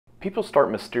People start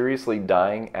mysteriously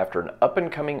dying after an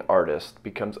up-and-coming artist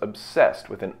becomes obsessed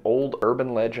with an old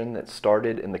urban legend that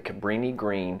started in the Cabrini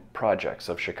Green projects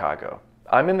of Chicago.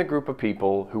 I'm in the group of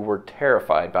people who were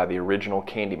terrified by the original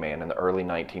Candyman in the early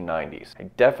 1990s. I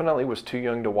definitely was too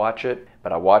young to watch it,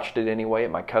 but I watched it anyway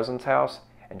at my cousin's house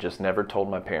and just never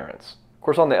told my parents. Of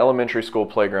course, on the elementary school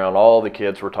playground, all the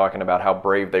kids were talking about how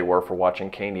brave they were for watching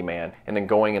Candyman and then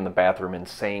going in the bathroom and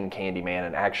saying Candyman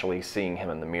and actually seeing him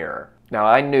in the mirror. Now,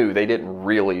 I knew they didn't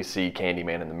really see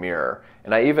Candyman in the mirror,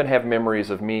 and I even have memories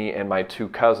of me and my two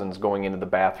cousins going into the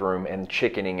bathroom and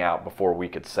chickening out before we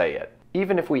could say it.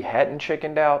 Even if we hadn't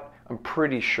chickened out, I'm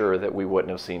pretty sure that we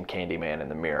wouldn't have seen Candyman in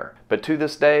the mirror. But to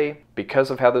this day,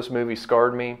 because of how this movie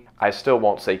scarred me, I still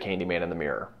won't say Candyman in the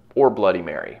mirror. Or Bloody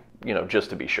Mary, just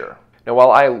to be sure. Now,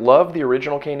 while I love the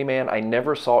original Candyman, I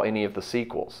never saw any of the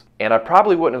sequels. And I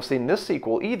probably wouldn't have seen this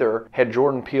sequel either had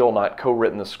Jordan Peele not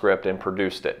co-written the script and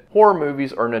produced it. Horror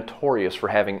movies are notorious for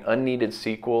having unneeded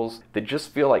sequels that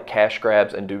just feel like cash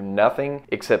grabs and do nothing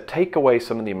except take away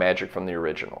some of the magic from the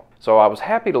original. So I was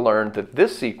happy to learn that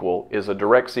this sequel is a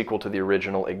direct sequel to the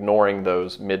original, ignoring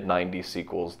those mid-90s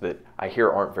sequels that I hear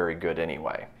aren't very good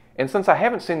anyway. And since I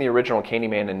haven't seen the original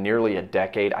Candyman in nearly a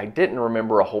decade, I didn't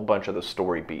remember a whole bunch of the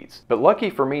story beats. But lucky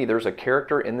for me, there's a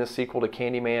character in this sequel to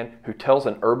Candyman who tells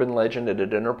an urban legend at a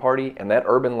dinner party, and that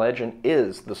urban legend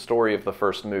is the story of the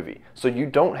first movie. So you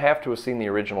don't have to have seen the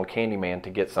original Candyman to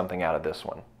get something out of this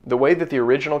one. The way that the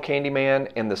original Candyman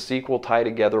and the sequel tie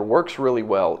together works really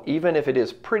well, even if it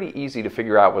is pretty easy to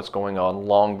figure out what's going on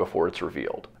long before it's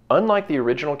revealed. Unlike the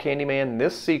original Candyman,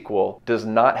 this sequel does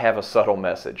not have a subtle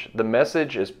message. The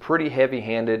message is pretty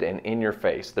heavy-handed and in your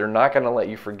face. They're not going to let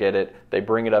you forget it. They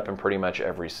bring it up in pretty much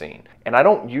every scene. And I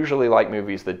don't usually like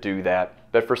movies that do that,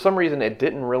 but for some reason it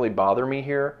didn't really bother me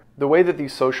here. The way that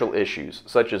these social issues,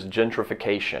 such as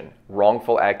gentrification,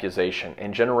 wrongful accusation,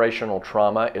 and generational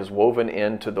trauma is woven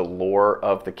into the lore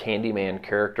of the Candyman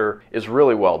character is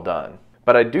really well done.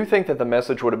 But I do think that the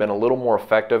message would have been a little more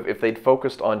effective if they'd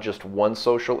focused on just one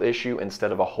social issue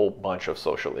instead of a whole bunch of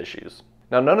social issues.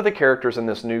 Now, none of the characters in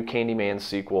this new Candyman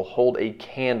sequel hold a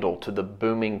candle to the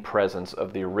booming presence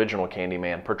of the original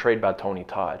Candyman portrayed by Tony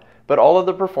Todd, but all of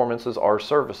the performances are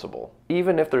serviceable,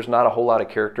 even if there's not a whole lot of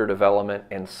character development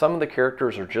and some of the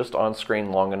characters are just on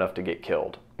screen long enough to get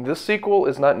killed. This sequel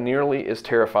is not nearly as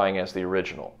terrifying as the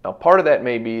original. Now, part of that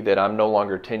may be that I'm no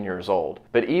longer 10 years old,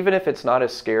 but even if it's not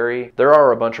as scary, there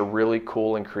are a bunch of really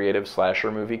cool and creative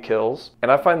slasher movie kills,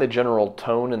 and I find the general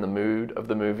tone and the mood of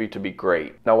the movie to be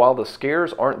great. Now, while the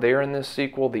scares aren't there in this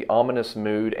sequel, the ominous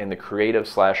mood and the creative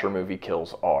slasher movie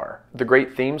kills are. The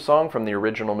great theme song from the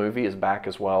original movie is back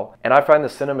as well, and I find the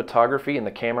cinematography and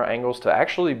the camera angles to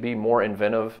actually be more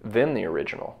inventive than the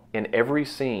original. In every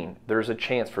scene, there's a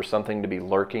chance for something to be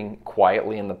lurking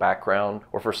quietly in the background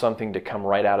or for something to come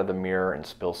right out of the mirror and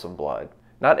spill some blood.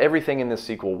 Not everything in this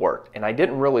sequel worked, and I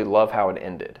didn't really love how it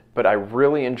ended, but I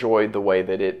really enjoyed the way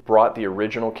that it brought the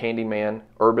original Candyman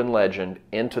urban legend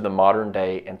into the modern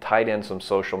day and tied in some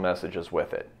social messages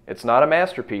with it. It's not a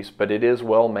masterpiece, but it is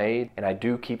well made, and I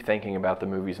do keep thinking about the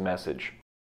movie's message.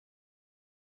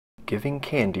 Giving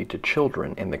candy to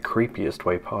children in the creepiest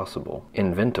way possible,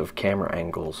 inventive camera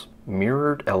angles,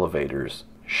 mirrored elevators,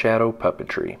 shadow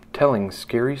puppetry, telling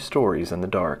scary stories in the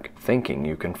dark, thinking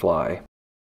you can fly.